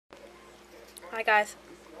Hi guys.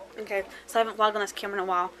 Okay, so I haven't vlogged on this camera in a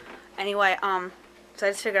while. Anyway, so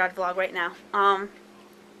I just figured I'd vlog right now. I'm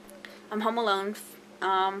home alone,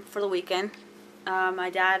 for the weekend. My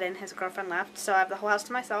dad and his girlfriend left, so I have the whole house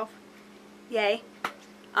to myself. Yay.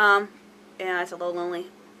 Yeah, it's a little lonely.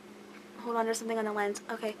 Hold on, there's something on the lens.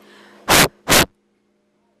 Okay.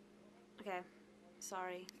 Okay.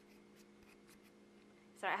 Sorry.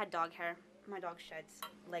 Sorry, I had dog hair. My dog sheds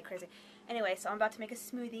like crazy. Anyway, so I'm about to make a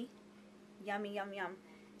smoothie. Yummy, yum, yum.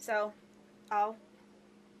 So, I'll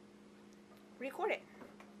record it.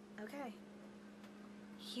 Okay.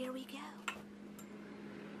 Here we go.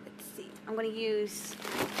 Let's see. I'm going to use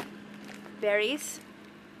berries.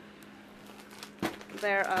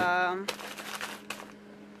 They're,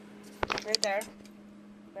 right there.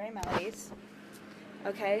 Berry melodies.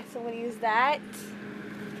 Okay, so I'm going to use that.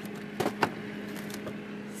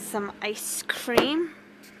 Some ice cream.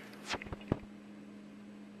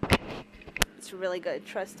 It's really good,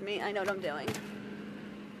 trust me. I know what I'm doing.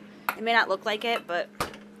 It may not look like it, but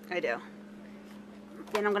I do.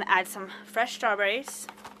 Then I'm going to add some fresh strawberries.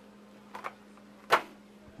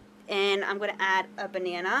 And I'm going to add a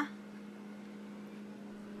banana.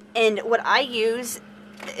 And what I use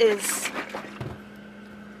is,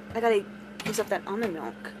 I gotta use up that almond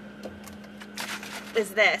milk,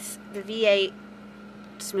 is this, the V8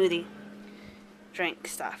 smoothie drink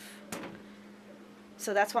stuff.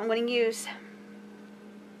 So that's what I'm going to use.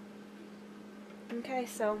 Okay,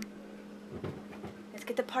 so let's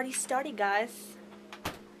get the party started, guys.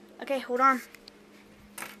 Okay, hold on.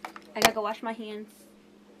 I gotta go wash my hands.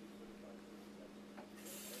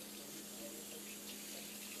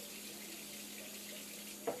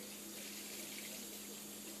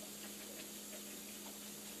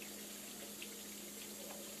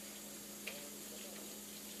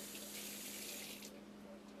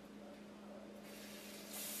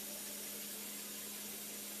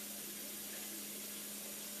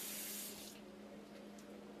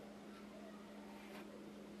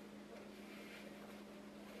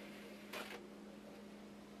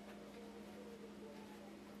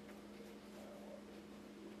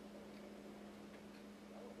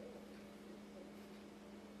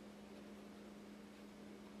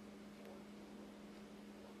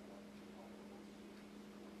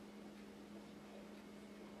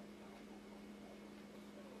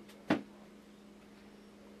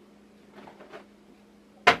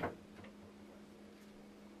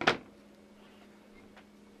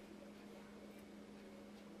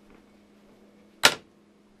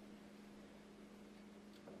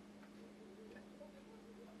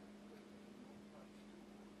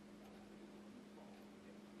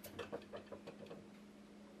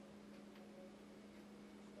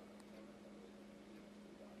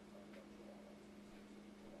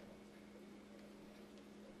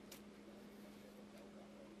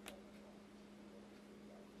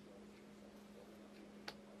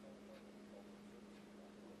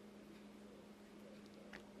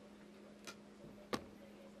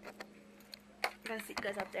 I'm gonna see you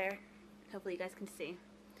guys up there. Hopefully you guys can see.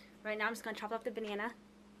 Right now I'm just gonna chop up the banana.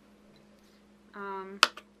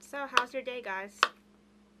 So how's your day, guys?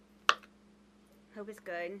 Hope it's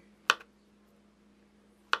good.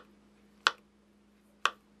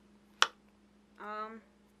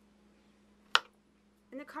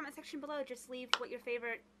 In the comment section below, just leave what your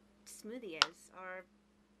favorite smoothie is, or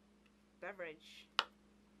beverage,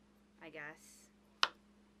 I guess.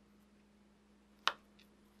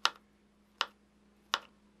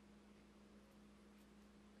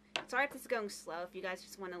 Sorry if this is going slow. If you guys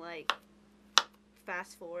just want to, like,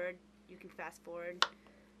 fast forward, you can fast forward.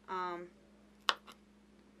 I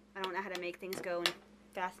don't know how to make things go in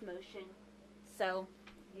fast motion. So,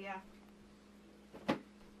 yeah.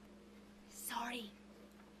 Sorry.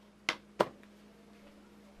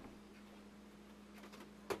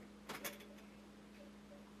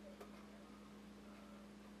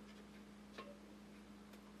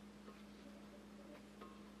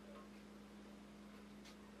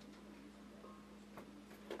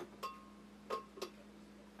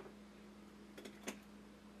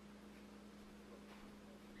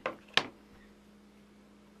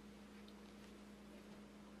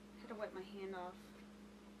 Wipe my hand off.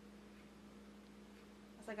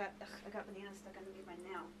 I got banana stuck underneath my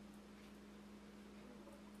nail.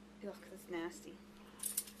 Ugh, that's nasty.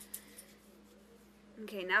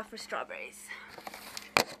 Okay, now for strawberries.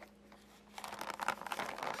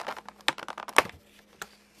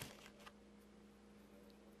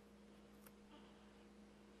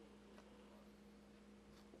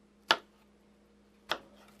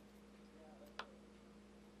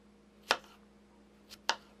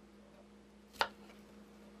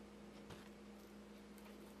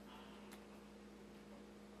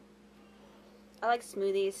 I like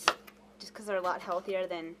smoothies just because they're a lot healthier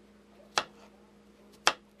than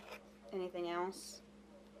anything else.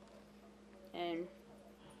 And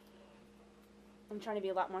I'm trying to be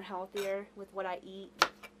a lot more healthier with what I eat.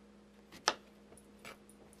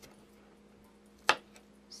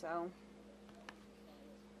 So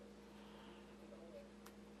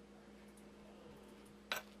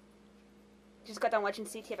just got done watching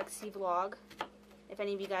CTFXC vlog. If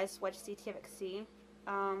any of you guys watch CTFXC,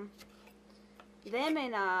 them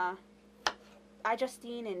and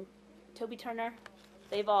Justine and Toby Turner,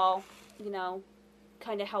 they've all, you know,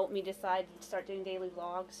 kind of helped me decide to start doing daily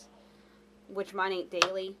vlogs, which mine ain't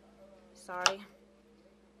daily. Sorry,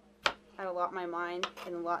 I have a lot in my mind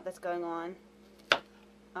and a lot that's going on.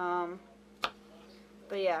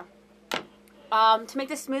 But yeah, to make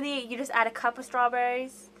this smoothie, you just add a cup of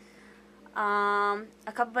strawberries, a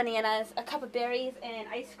cup of bananas, a cup of berries, and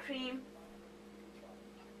ice cream.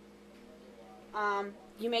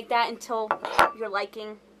 You make that until your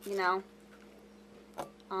liking, you know.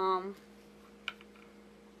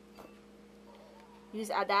 You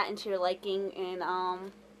just add that into your liking, and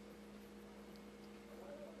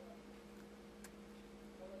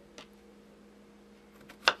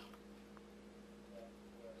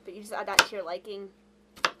but you just add that to your liking.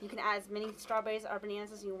 You can add as many strawberries or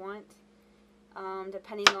bananas as you want,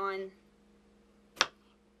 depending on,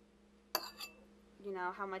 you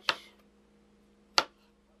know, how much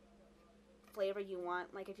flavor you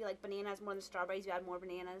want. Like if you like bananas more than strawberries, you add more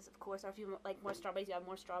bananas, of course. Or if you like more strawberries, you add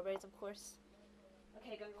more strawberries, of course.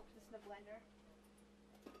 Okay, gonna go put this in the blender.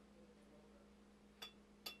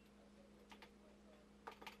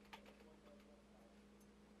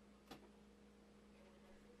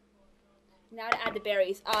 Now to add the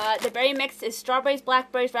berries. The berry mix is strawberries,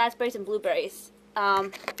 blackberries, raspberries, and blueberries.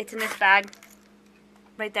 It's in this bag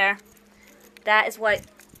right there. That is what,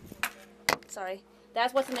 sorry,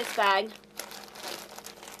 that's what's in this bag.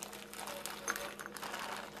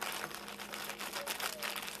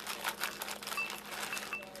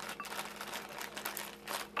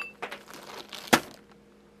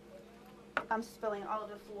 I'm spilling all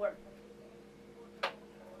over the floor.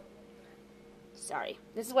 Sorry.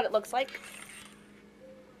 This is what it looks like.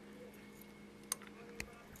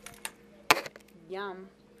 Yum.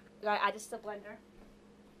 Gotta add this to the blender.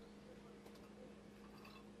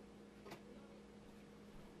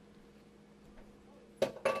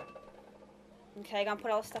 Okay, I'm gonna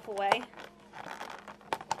put all this stuff away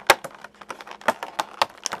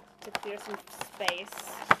to clear some space.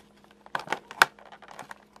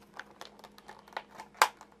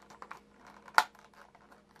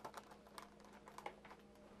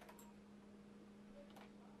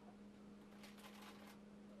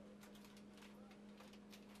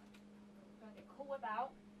 Cool Whip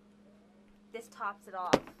out. This tops it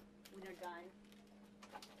off when you're done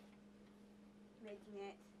making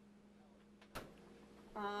it.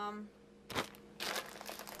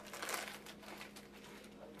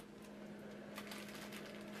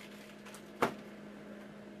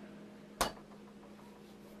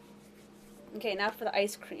 Okay, now for the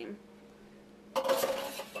ice cream. I'm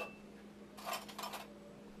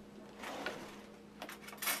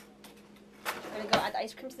gonna go add the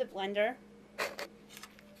ice cream to the blender.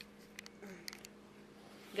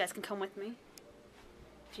 You guys can come with me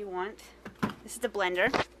if you want. This is the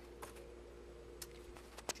blender.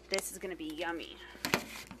 This is gonna be yummy.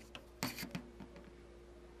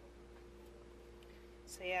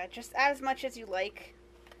 So yeah, just add as much as you like.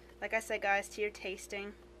 Like I said, guys, to your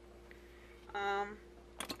tasting.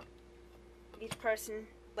 Each person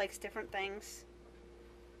likes different things.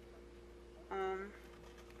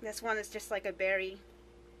 This one is just like a berry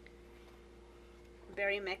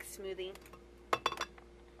mix smoothie.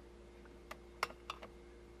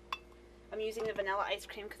 I'm using the vanilla ice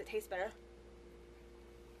cream because it tastes better.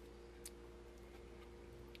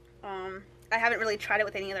 I haven't really tried it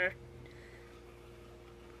with any other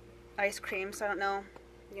ice cream, so I don't know,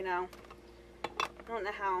 you know, I don't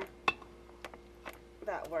know how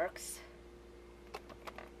that works.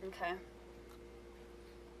 Okay.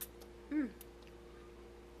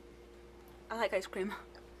 I like ice cream.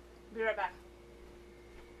 Be right back.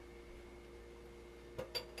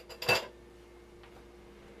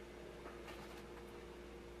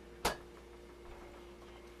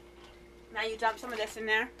 Now you dump some of this in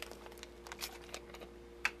there.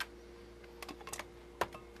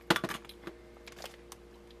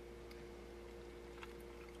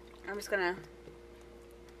 I'm just gonna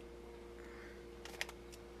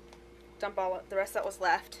dump all the rest that was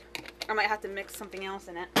left. I might have to mix something else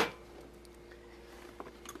in it.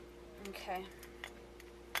 Okay.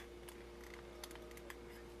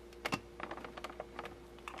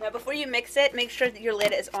 Now before you mix it, make sure that your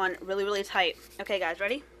lid is on really, really tight. Okay guys,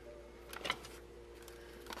 ready?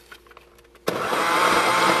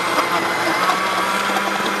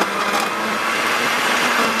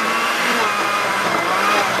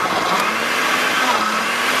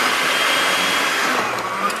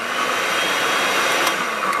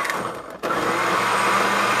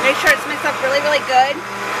 Make sure it's mixed up really, really good.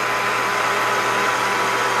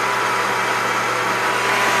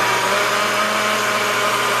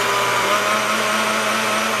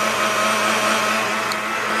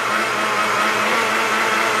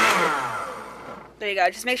 There you go.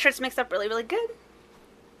 Just make sure it's mixed up really, really good.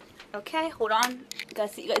 Okay, hold on.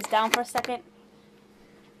 Gotta sit you guys down for a second.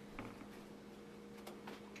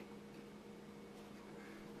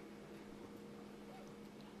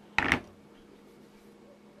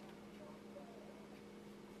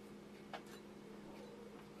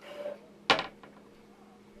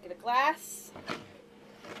 Get a glass.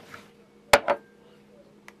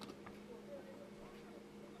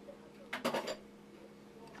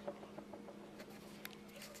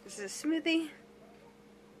 This is a smoothie.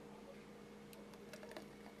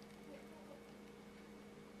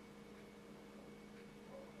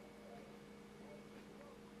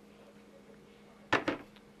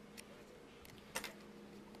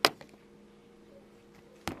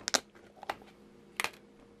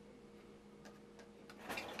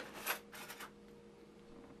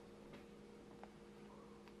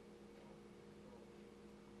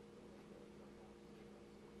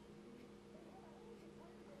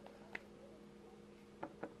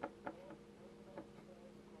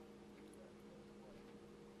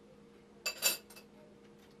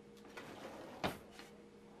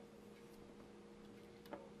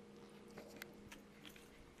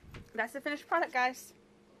 That's the finished product, guys.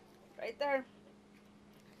 Right there.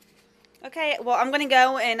 Okay, well, I'm going to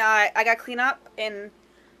go and I got to clean up. And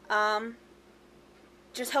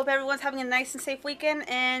just hope everyone's having a nice and safe weekend.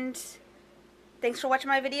 And thanks for watching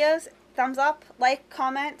my videos. Thumbs up, like,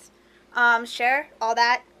 comment, share, all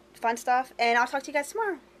that fun stuff. And I'll talk to you guys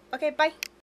tomorrow. Okay, bye.